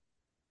time.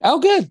 Oh,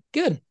 good,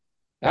 good.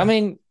 Yeah. I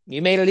mean,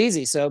 you made it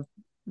easy. So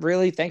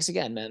really, thanks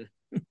again, man.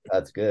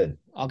 That's good.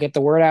 I'll get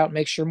the word out,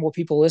 make sure more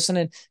people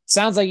listening.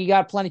 Sounds like you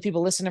got plenty of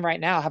people listening right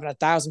now, having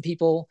 1,000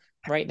 people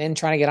writing in,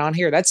 trying to get on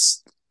here.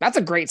 That's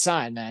a great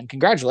sign, man.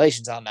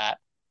 Congratulations on that.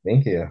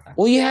 Thank you.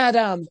 Well, you had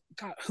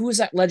God, who was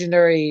that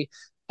legendary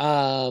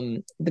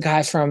the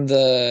guy from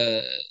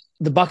the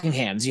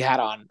Buckinghams you had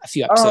on a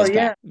few episodes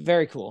back.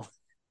 Very cool.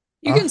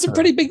 You're getting some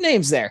pretty big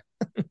names there.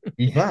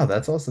 Yeah,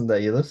 that's awesome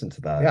that you listened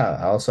to that. Yeah,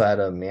 I also had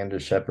Amanda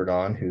Shepard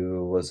on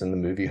who was in the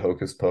movie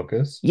Hocus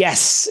Pocus.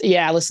 Yes.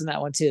 Yeah, I listened to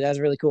that one too. That was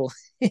really cool.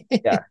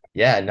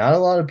 Yeah, not a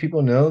lot of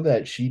people know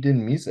that she did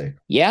music.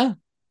 Yeah,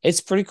 it's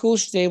pretty cool.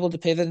 She's able to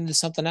pivot into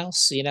something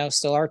else,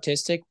 still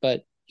artistic,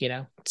 but,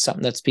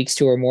 something that speaks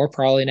to her more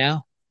probably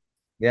now.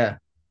 Yeah,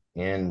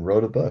 and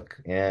wrote a book.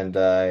 And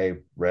I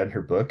read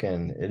her book,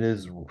 and it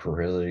is a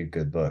really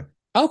good book.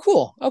 Oh,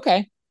 cool.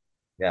 Okay.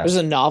 Yeah. Was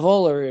it a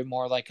novel or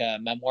more like a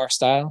memoir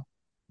style?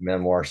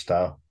 Memoir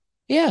style.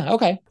 Yeah.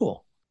 Okay.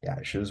 Cool.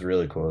 Yeah, she was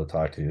really cool to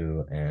talk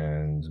to,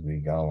 and we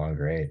got along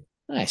great.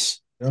 Nice.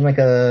 Doing like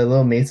a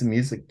little Mesa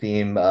music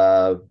theme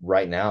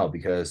right now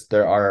because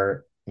there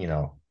are,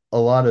 a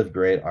lot of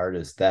great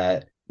artists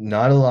that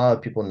not a lot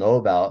of people know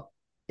about,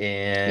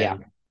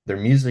 and their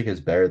music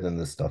is better than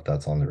the stuff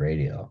that's on the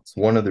radio. It's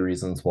one of the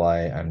reasons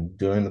why I'm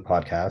doing the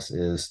podcast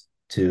is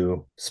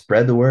to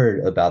spread the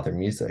word about their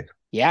music.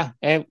 Yeah.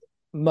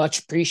 Much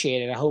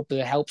appreciated. I hope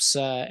it helps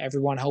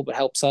everyone. I hope it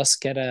helps us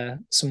get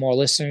some more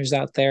listeners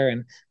out there,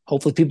 and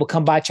hopefully people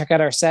come by, check out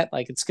our set.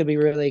 Like, it's gonna be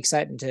really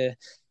exciting to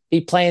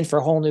be playing for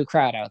a whole new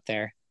crowd out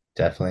there.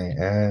 Definitely.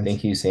 And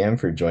thank you, Sam,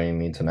 for joining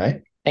me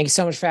tonight. Thank you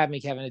so much for having me,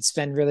 Kevin. It's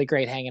been really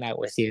great hanging out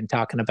with you and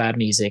talking about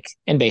music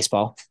and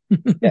baseball.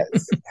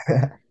 Yes.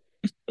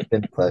 It's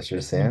been a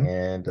pleasure, Sam,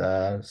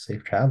 and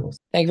safe travels.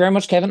 Thank you very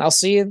much, Kevin. I'll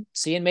see you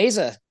in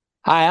Mesa.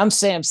 Hi, I'm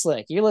Sam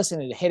Slick. You're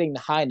listening to Hitting the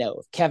High Note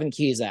with Kevin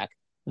Cusack,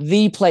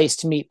 the place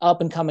to meet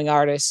up-and-coming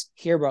artists,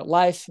 hear about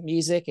life,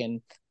 music,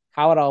 and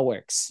how it all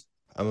works.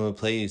 I'm going to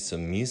play you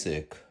some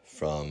music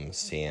from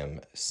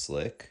Sam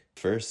Slick.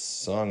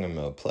 First song I'm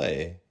going to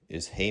play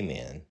is Hey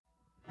Man.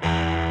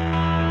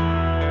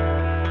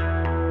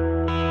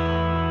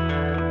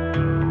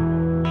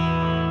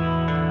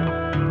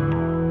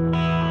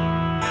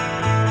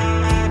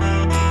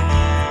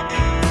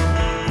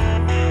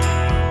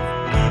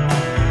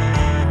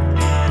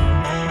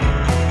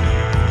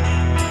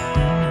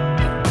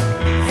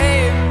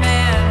 Hey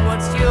man,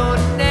 what's your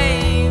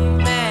name?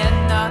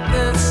 Man, not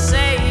the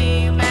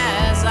same as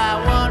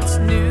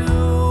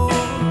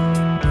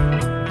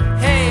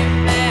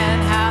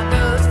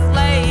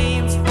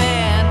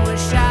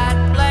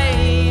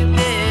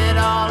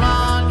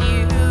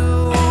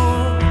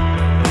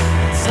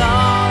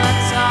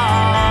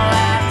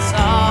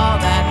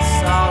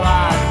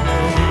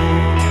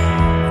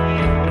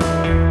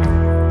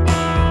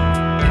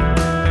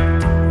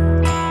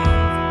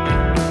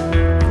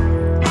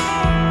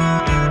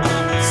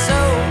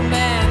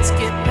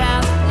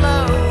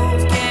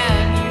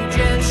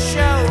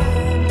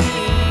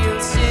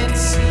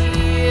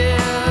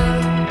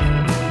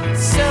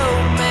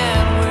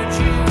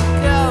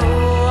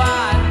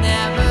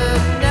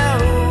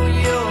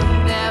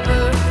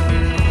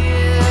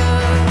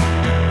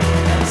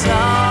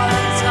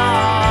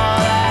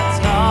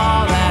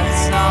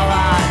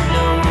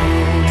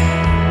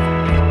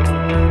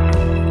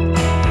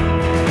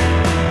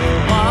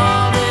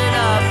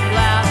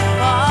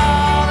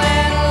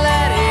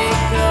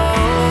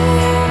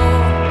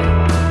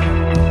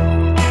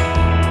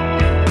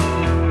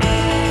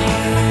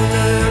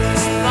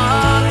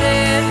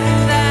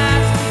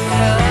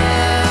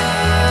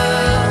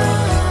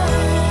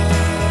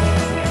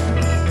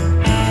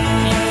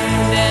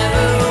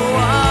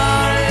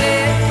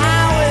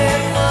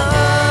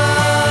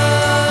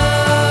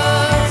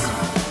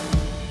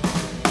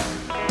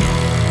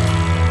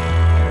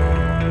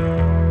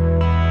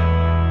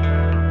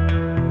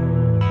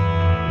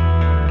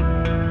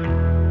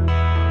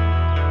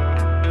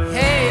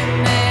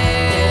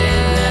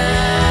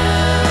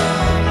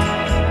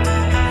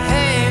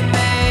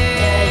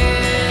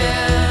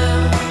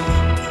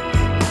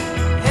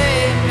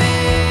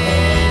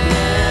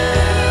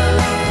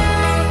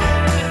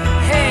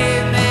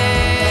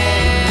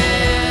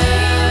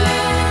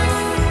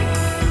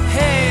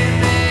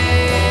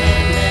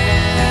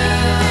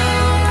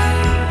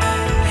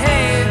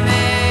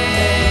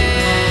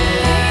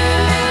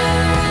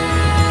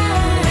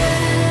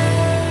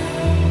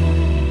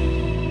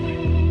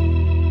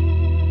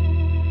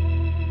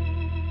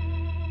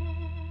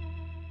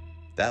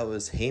That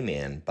was Hey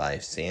Man by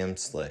Sam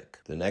Slick.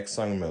 The next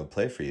song I'm going to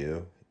play for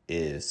you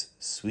is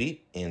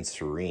Sweet and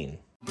Serene.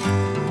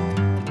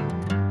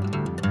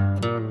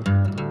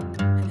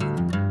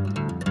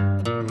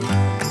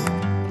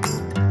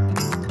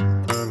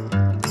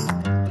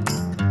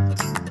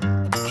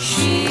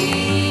 She's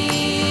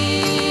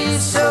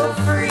so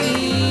free,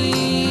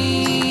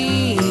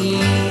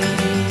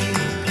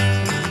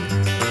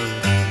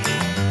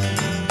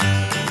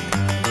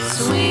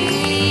 sweet,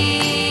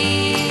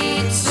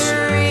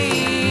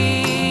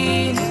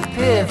 serene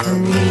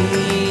epiphany.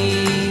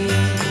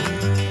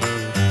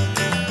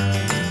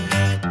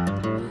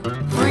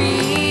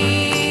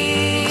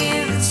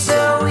 Breathe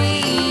so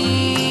easily.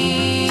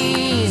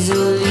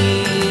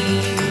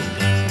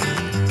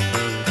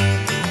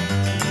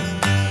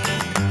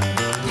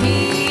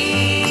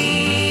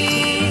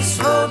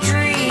 Peaceful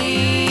dreaming.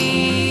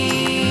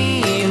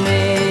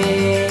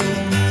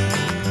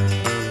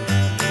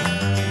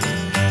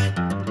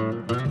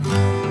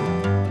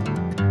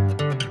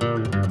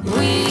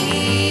 We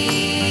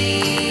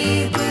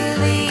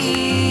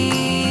believe,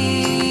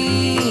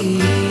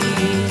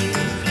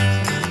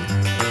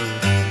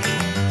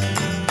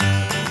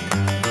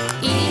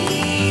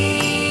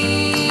 eagerly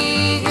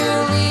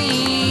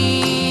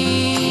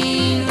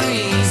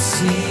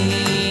receive.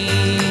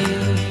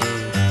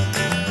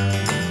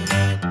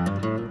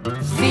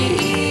 Feel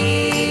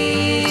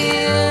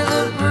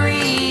the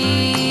breeze.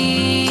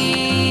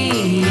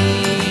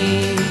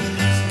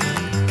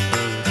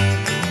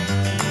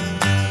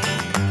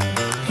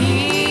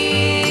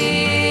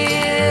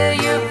 Hear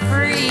your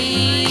free.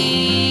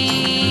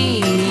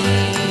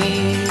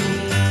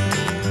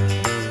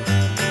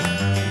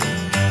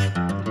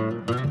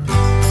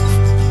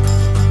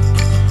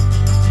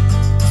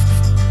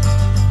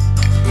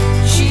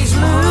 She's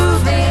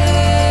moving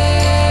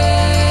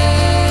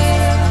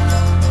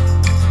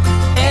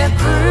and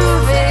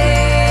proving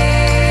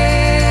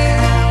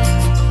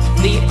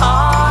the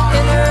art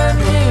in her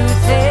new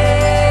thing.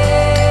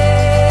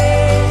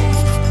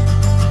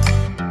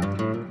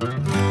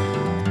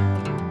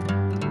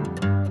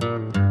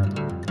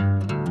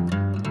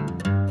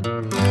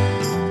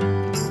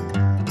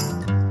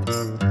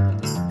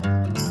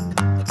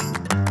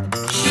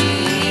 She's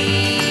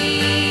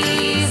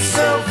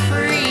so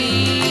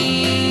free,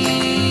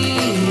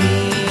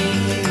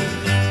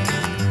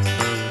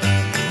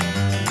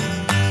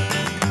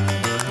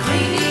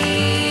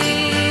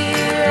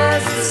 clear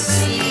as the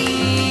sea,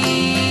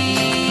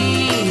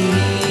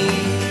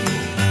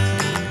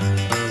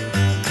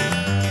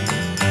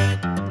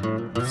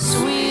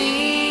 sweet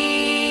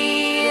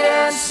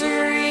and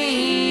serene.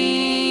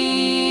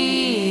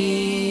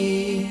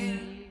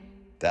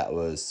 That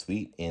was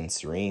Sweet and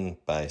Serene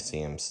by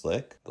Sam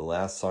Slick. The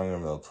last song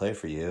I'm going to play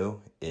for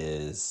you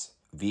is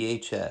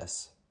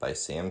VHS by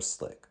Sam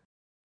Slick.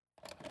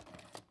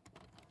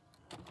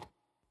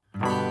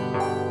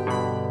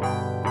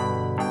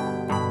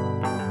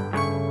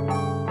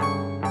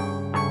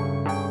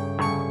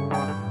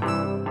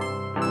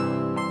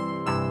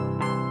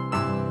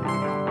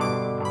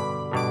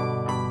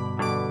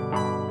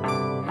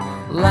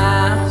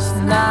 Last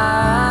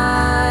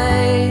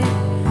night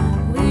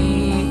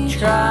we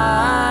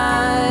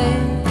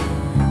tried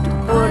to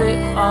put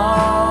it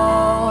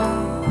all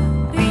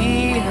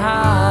behind.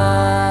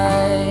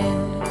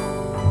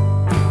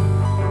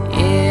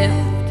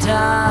 If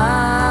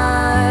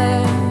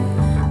time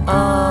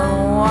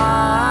unwinds,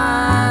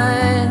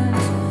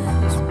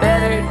 there's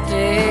better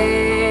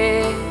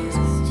days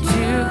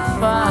to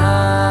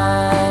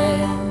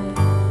find.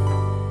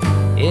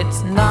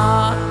 It's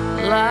not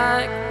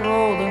like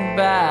rolling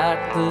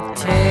back the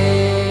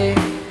tape.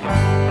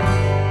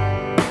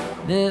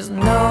 There's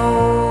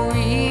no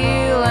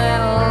real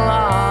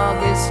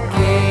analog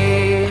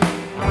escape.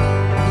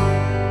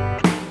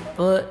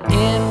 But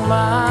in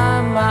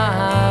my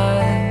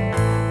mind,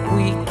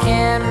 we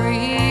can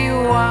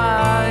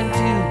rewind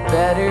to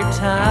better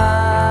times.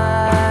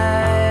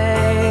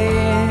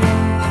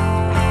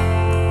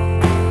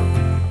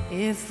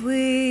 If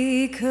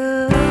we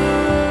could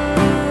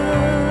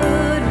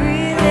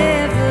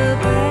relive the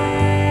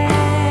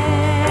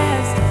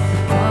past,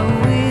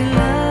 what we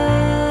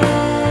loved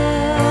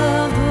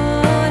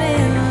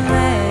wouldn't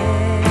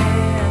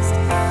last.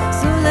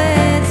 So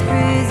let's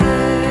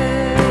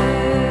preserve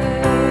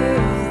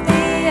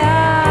the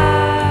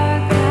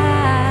archive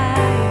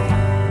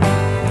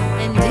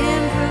and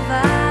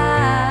improvise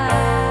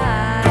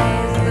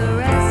the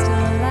rest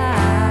of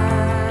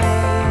life.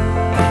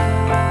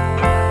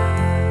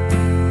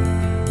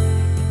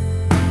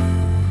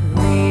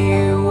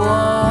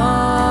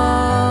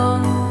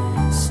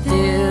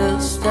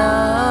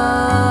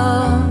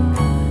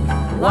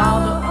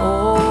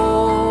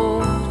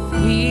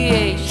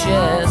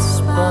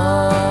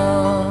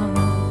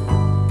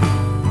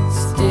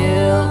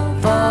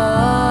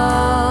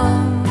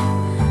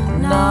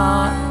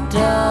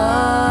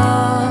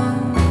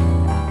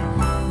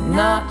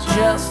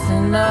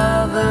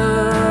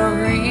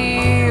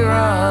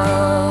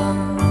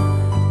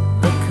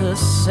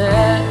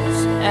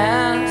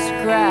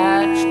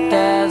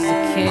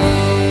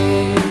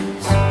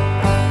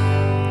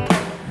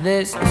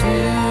 There's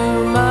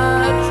too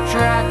much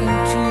tracking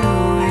to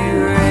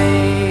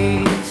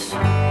erase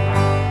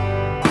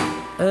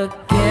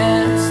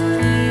against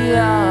the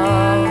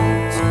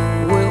odds.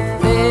 We'll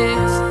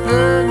fix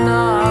the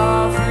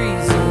knob,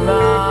 freezing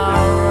my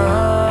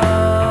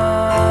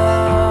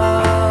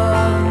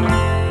run.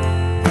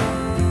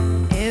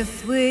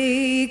 If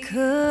we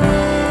could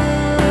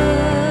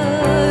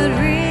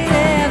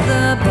relive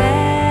the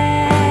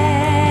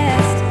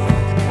past,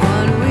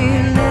 what we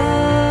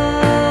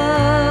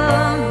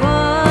love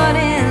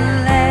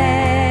wouldn't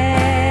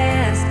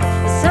last.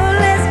 So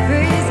let's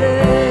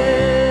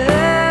preserve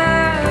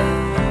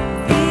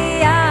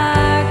the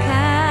archive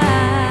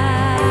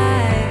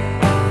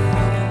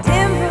and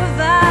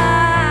improvise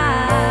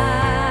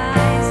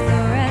the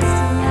rest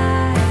of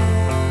life.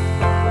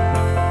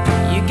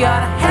 You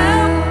gotta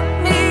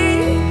help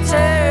me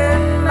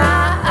turn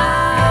my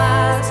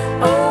eyes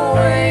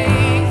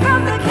away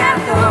From the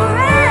cathode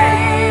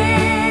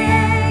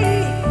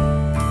ray,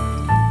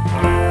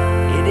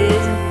 It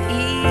isn't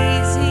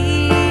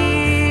easy,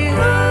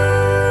 but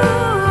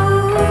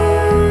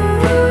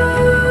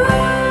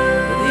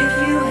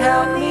if you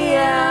help me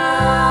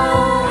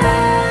out,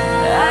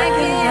 I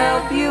can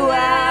help you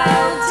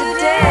out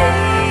today.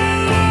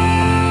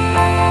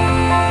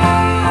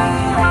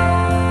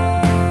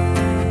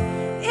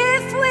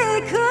 if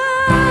we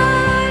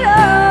could,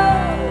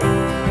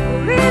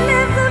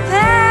 relive the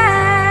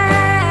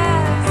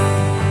past,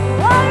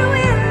 what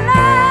we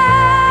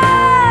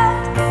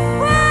loved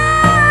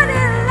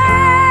wouldn't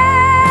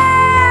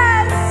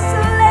last. So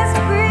let's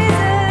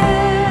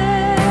preserve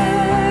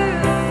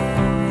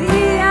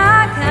the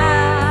archive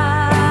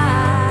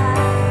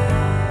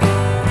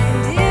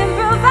and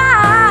improvise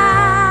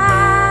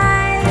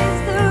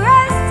the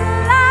rest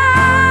of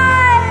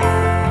life.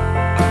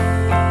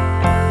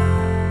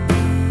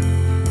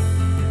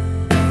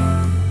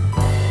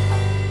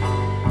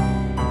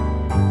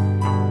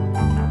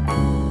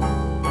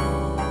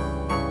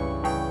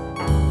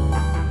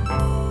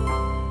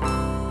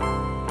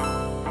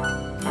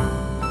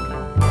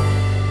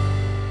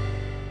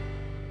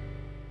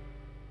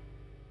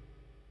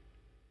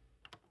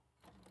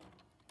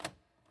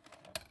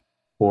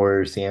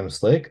 For CM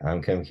Slick,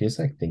 I'm Kevin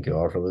Cusack. Thank you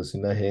all for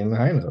listening to Hitting the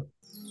High Note.